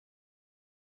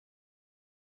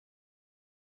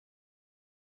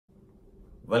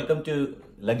Welcome to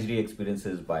Luxury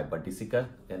Experiences by Batisika.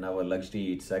 In our luxury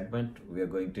eat segment, we are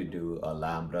going to do a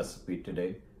lamb recipe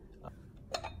today.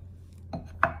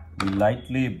 We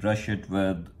lightly brush it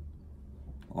with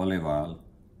olive oil.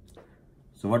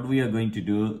 So what we are going to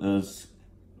do is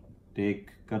take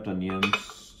cut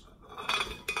onions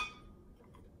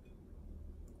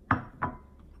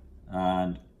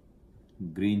and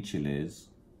green chilies,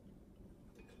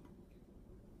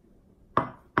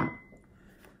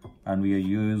 and we are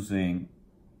using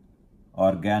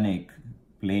organic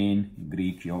plain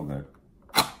Greek yogurt.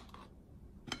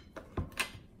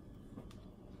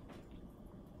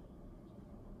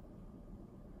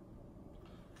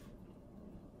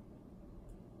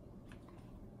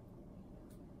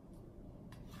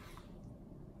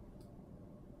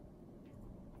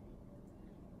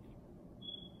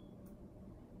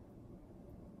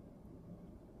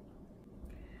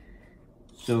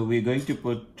 So we're going to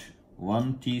put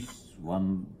one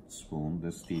spoon,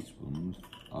 this teaspoon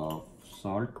of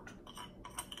salt,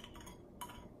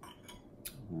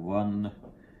 1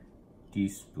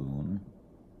 teaspoon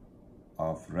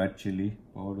of red chili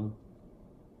powder,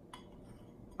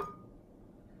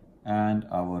 and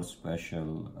our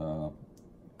special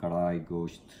Karahi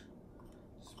Gosht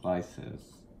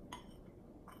spices.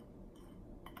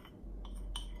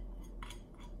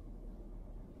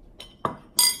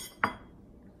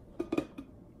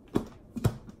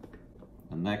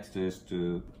 Next is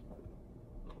to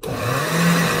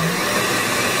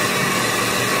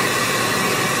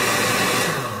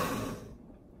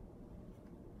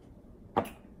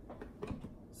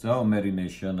so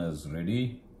marination is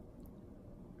ready.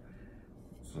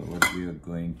 So what we are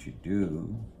going to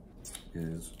do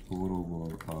is pour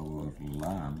over our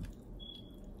lamb.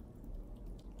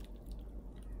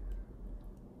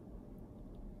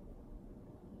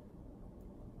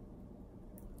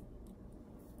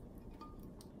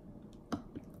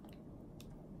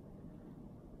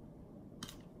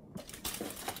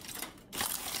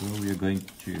 So we are going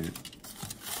to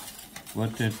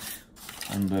put it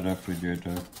in the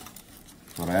refrigerator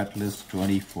for at least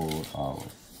 24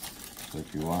 hours. So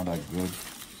if you want a good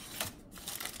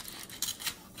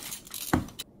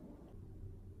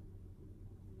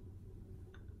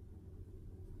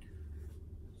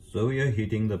So we are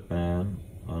heating the pan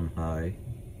on high.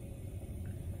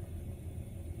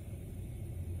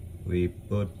 We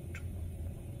put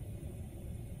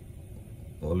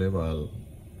olive oil.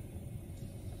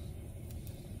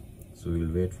 So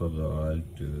we'll wait for the oil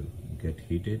to get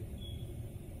heated.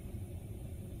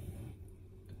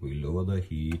 We lower the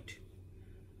heat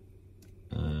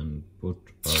and put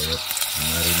our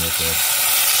marinated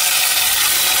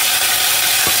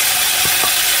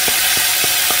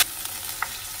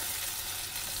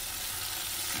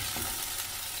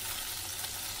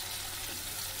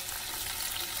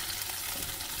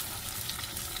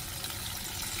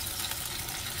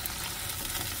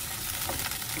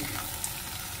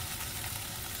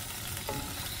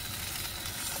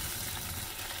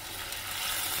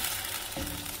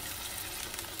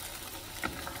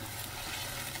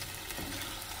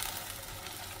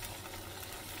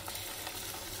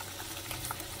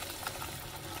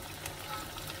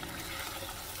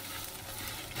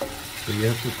So you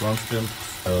have to constantly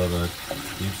stir it,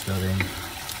 keep stirring.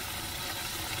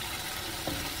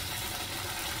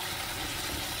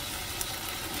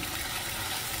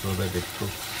 So that it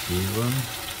cooks even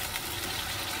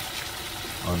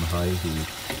on high heat.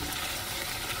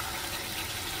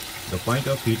 The point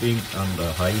of heating on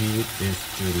the high heat is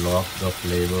to lock the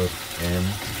flavor in,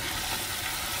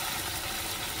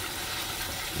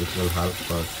 which will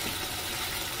help us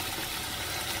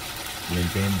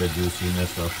maintain the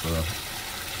juiciness of the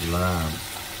lamb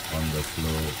on the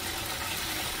slow,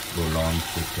 prolonged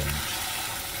cooking.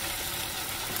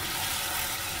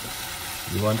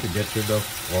 You want to get rid of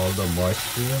all the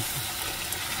moisture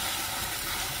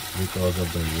because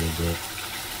of the yogurt.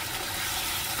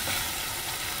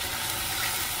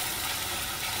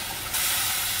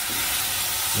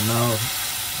 So now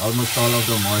almost all of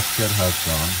the moisture has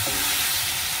gone.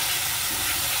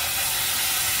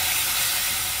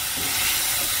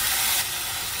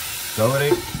 Cover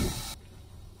it.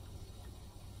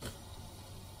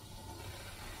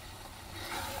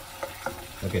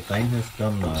 Okay, time has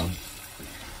come now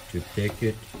to take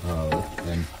it out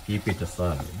and keep it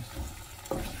aside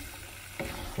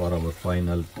for our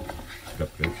final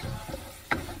preparation.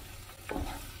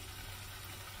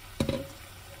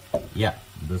 Yeah,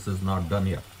 this is not done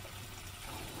yet.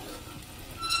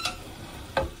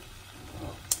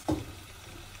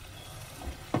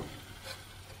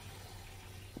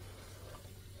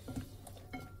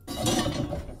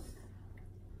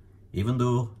 even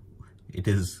though it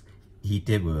is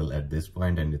eatable at this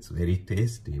point and it's very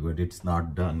tasty, but it's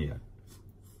not done yet.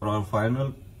 For our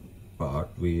final part,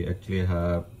 we actually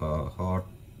have a hot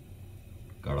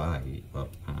karahi or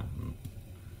pan.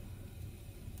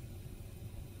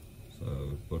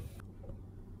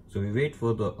 So we wait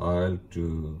for the oil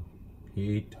to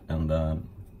heat and then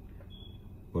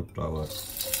put our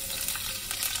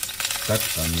cut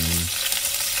onion,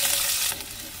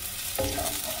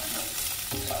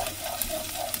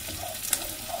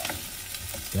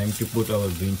 time to put our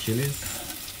green chilies,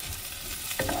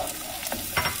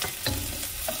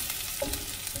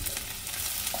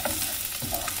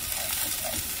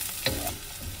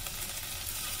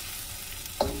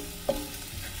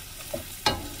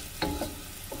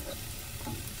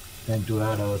 time to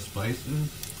add our spices.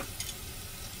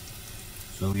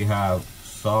 So we have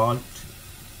salt,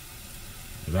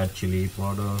 red chili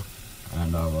powder,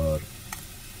 and our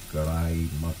Karahi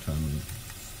mutton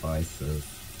spices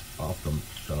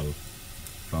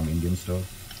from Indian store.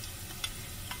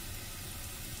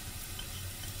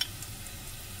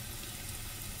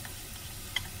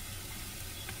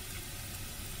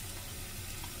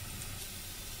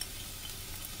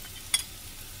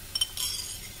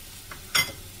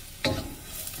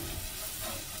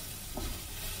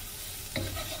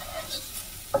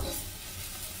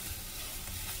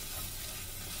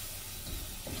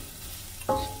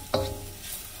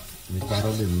 We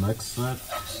thoroughly mix it,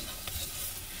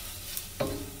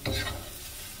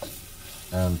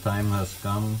 and time has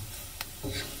come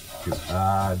to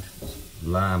add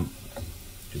lamb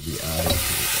to be added to it.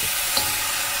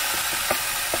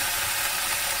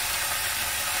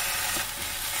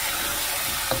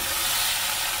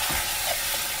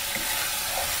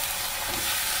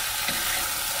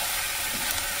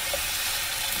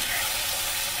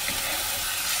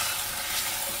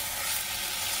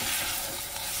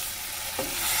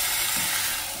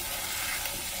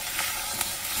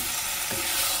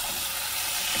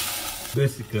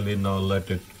 Basically, now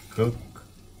let it cook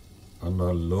on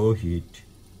a low heat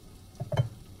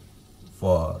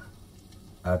for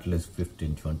at least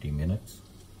 15-20 minutes.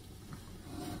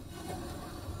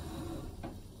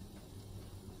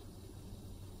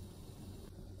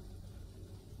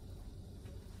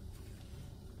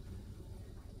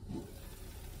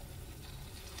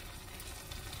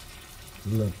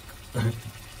 Look,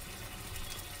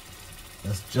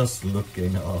 it's just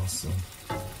looking awesome.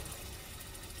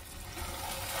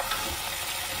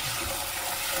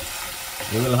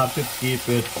 We will have to keep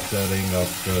it stirring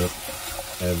after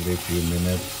every few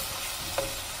minutes,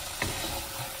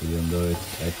 even though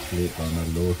it's actually on a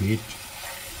low heat.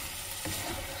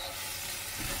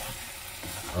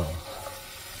 Oh,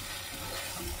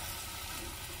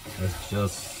 it's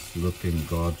just looking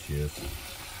gorgeous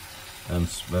and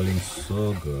smelling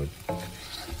so good.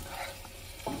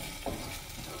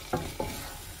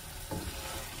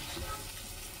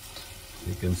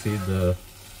 You can see the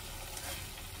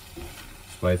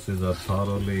spices are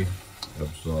thoroughly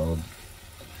absorbed.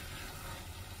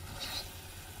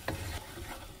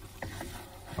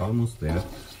 Almost there,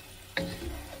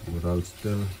 but I'll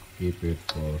still keep it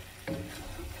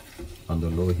on the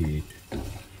low heat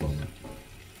for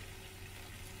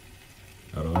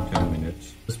around 10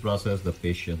 minutes. This process, the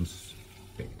patience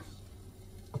takes.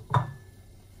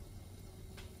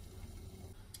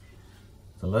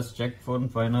 So let's check for the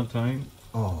final time.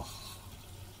 Oh,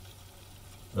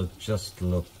 just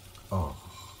look. Oh,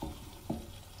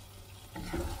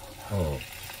 oh,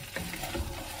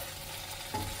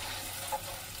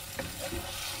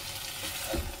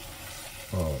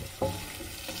 oh,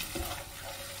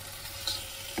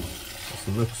 this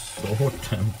looks so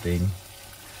tempting.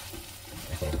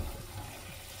 Oh.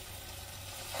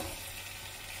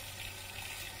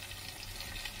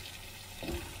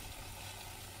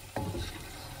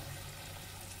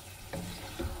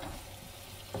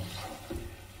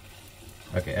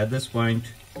 Okay, at this point,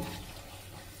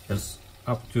 it's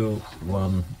up to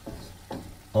one's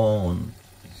own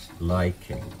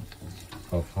liking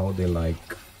of how they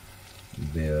like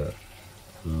their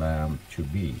lamb to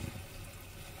be.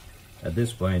 At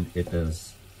this point, it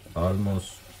is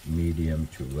almost medium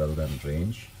to well done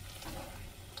range.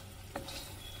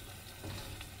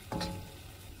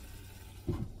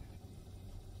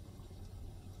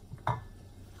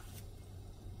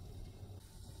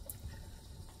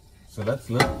 So let's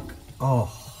look. Oh,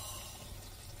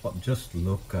 just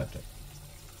look at it.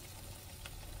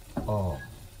 Oh,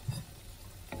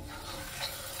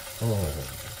 oh,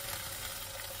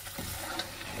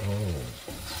 oh,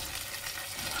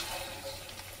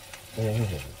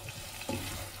 oh,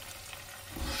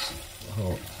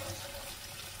 oh.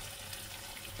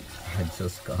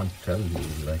 just can't tell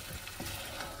you like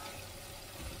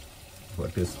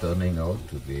what is turning out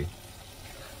to be.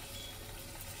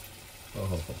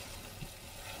 Oh,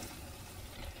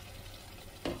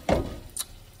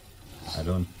 I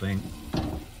don't think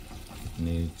it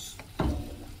needs.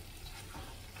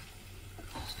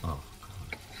 Oh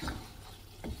God,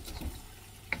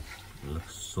 it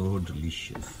looks so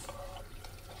delicious,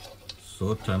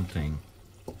 so tempting,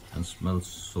 and smells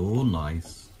so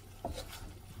nice.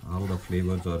 All the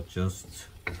flavors are just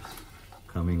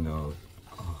coming out.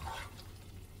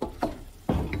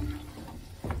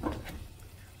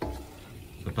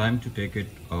 So time to take it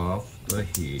off the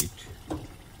heat.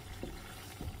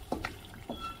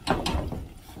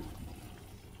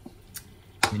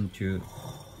 Into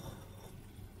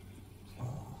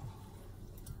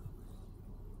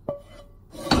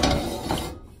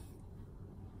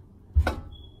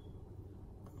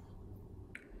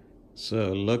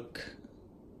so look,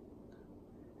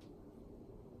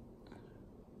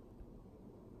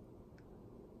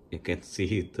 you can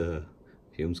see the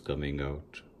fumes coming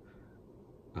out.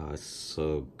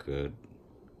 So good.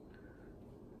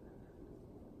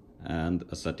 And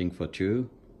a setting for 2.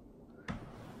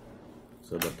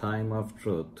 So the time of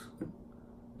truth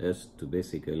is to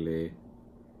basically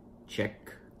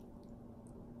check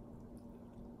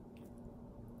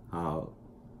how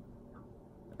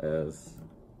is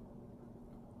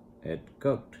it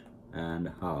cooked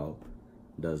and how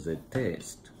does it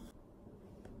taste.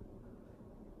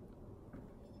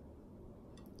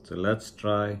 So let's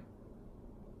try.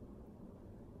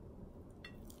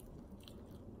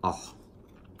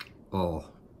 Oh,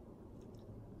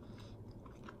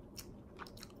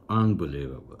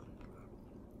 unbelievable.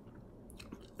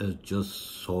 It's just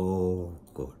so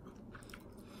good.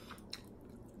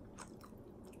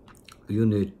 You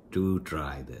need to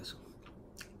try this.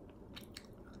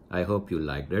 I hope you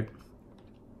liked it.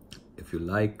 If you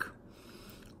like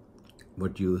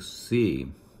what you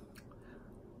see,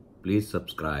 please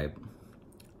subscribe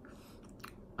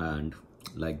and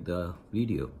like the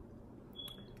video.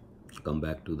 Come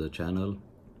back to the channel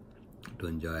to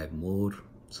enjoy more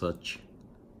such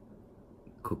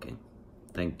cooking.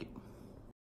 Thank you.